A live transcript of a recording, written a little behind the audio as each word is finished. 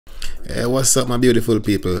Hey, what's up my beautiful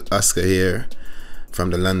people? Oska here from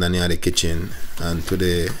the London Yard kitchen, and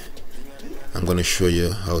today I'm gonna show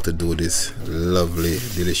you how to do this lovely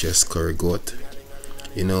delicious curry goat.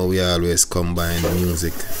 You know, we always combine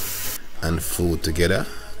music and food together.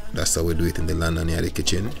 That's how we do it in the London Yard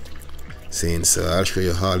kitchen. Since I'll show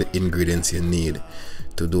you all the ingredients you need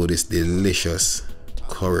to do this delicious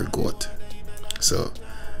curry goat. So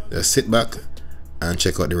just sit back and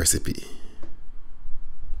check out the recipe.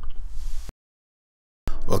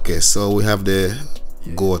 Okay, so we have the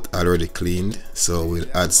goat already cleaned, so we'll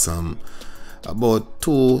add about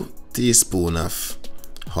 2 teaspoons of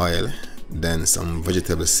oil, then some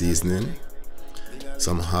vegetable seasoning,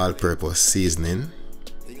 some all-purpose seasoning,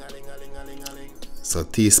 so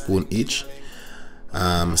teaspoon each,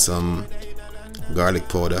 some garlic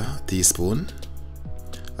powder, teaspoon,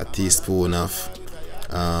 a teaspoon of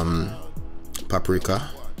paprika,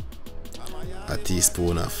 a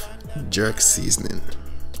teaspoon of jerk seasoning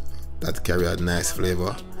that carry a nice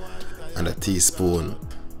flavor, and a teaspoon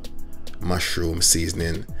mushroom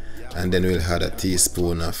seasoning, and then we'll add a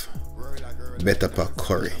teaspoon of bell pepper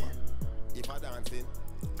curry.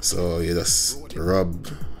 So you just rub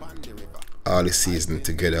all the seasoning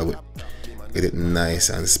together with get it nice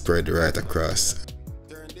and spread right across,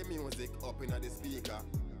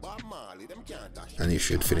 and you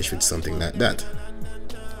should finish with something like that,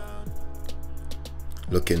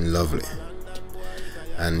 looking lovely.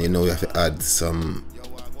 And you know, we have to add some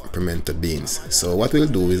pimento beans. So what we'll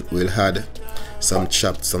do is we'll add some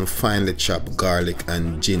finely chopped garlic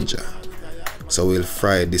and ginger. So we'll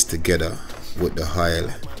fry this together with the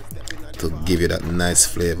oil to give you that nice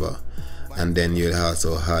flavor. And then you'll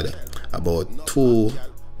also add about 2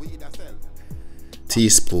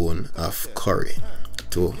 teaspoons of curry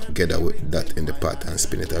together with that in the pot and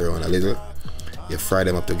spin it around a little. You fry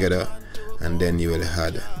them up together, and then you will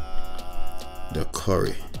add the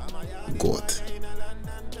curry goat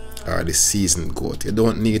or the seasoned goat. You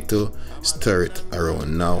don't need to stir it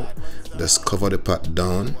around now. Just cover the pot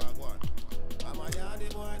down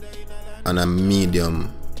on a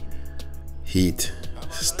medium heat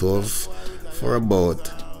stove for about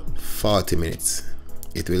 40 minutes.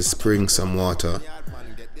 It will spring some water,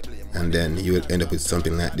 and then you will end up with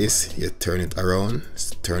something like this. You turn it around,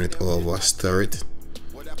 turn it over, stir it,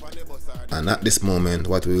 and at this moment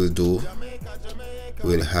what we will do,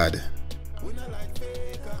 we'll add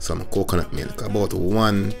some coconut milk, about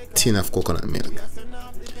 1 tin of coconut milk.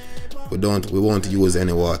 We won't use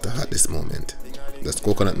any water at this moment, just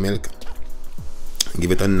coconut milk. Give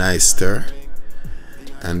it a nice stir,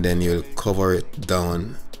 and then you'll cover it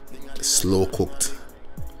down, slow cooked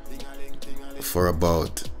for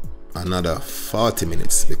about another 40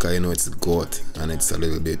 minutes, because you know it's goat and it's a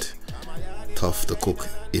little bit tough to cook.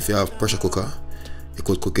 If you have pressure cooker, you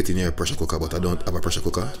could cook it in your pressure cooker, but I don't have a pressure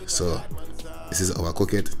cooker, so this is how I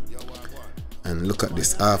cook it. And look at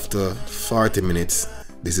this, after 40 minutes,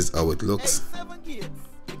 this is how it looks,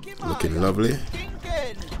 looking lovely.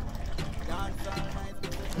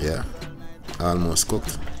 Yeah, almost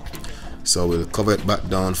cooked. So we'll cover it back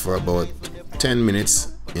down for about 10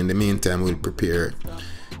 minutes. In the meantime, we'll prepare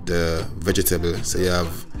the vegetable. So you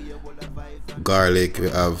have garlic, we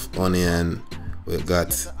have onion, we've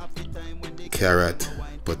got carrot,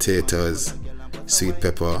 potatoes, sweet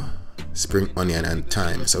pepper, spring onion, and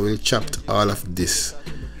thyme. So we'll chop all of this,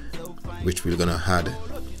 which we're gonna add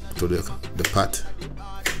to the pot.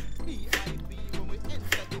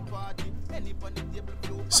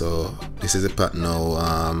 So this is the pot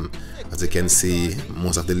now. As you can see,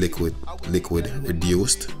 most of the liquid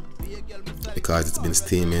reduced because it's been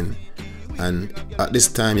steaming, and at this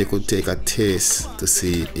time you could take a taste to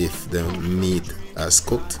see if the meat has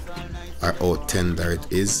cooked or how tender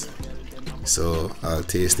it is. So I'll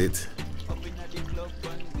taste it,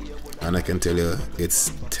 and I can tell you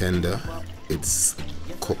it's tender, it's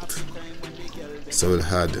cooked. So we'll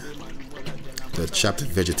add the chopped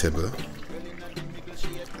vegetable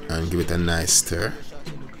and give it a nice stir.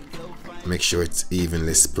 Make sure it's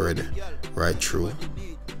evenly spread right through.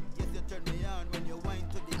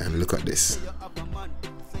 And look at this,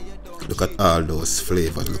 look at all those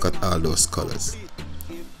flavors, look at all those colors.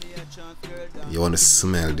 You want to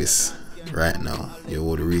smell this right now. You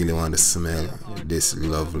would really want to smell this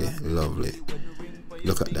lovely.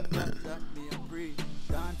 Look at that, man.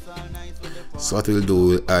 So what we'll do,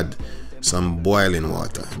 we'll add some boiling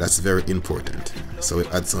water. That's very important. So we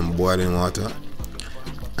add some boiling water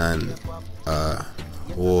and a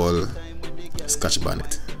whole Scotch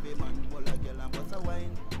bonnet.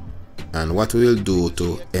 And what we'll do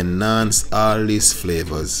to enhance all these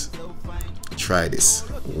flavors, try this: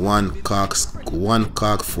 1 corkscrew 1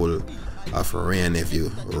 cork full of Wray & Nephew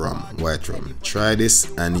rum, white rum. Try this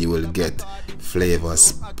and you will get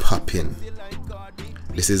flavors popping.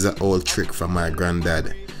 This is an old trick from my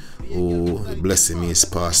granddad, who, blessing me, is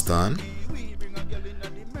passed on.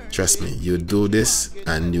 Trust me, you do this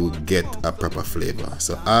and you get a proper flavor.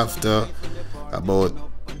 So after about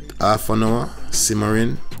half an hour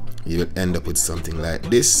simmering, you will end up with something like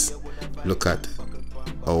this. Look at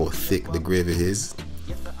how thick the gravy is.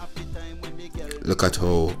 Look at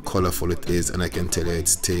how colorful it is, and I can tell you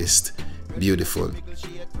it tastes beautiful.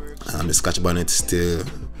 The scotch bonnet still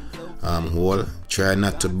whole. Try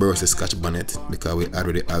not to burst the scotch bonnet because we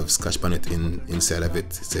already have scotch bonnet inside of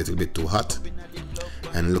it, so it's a bit too hot.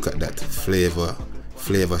 And look at that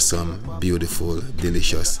flavorsome, beautiful,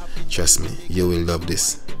 delicious. Trust me, you will love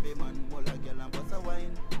this.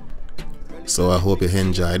 So I hope you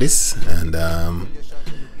enjoy this, and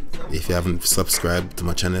if you haven't subscribed to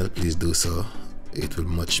my channel, please do so. It will be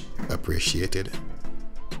much appreciated.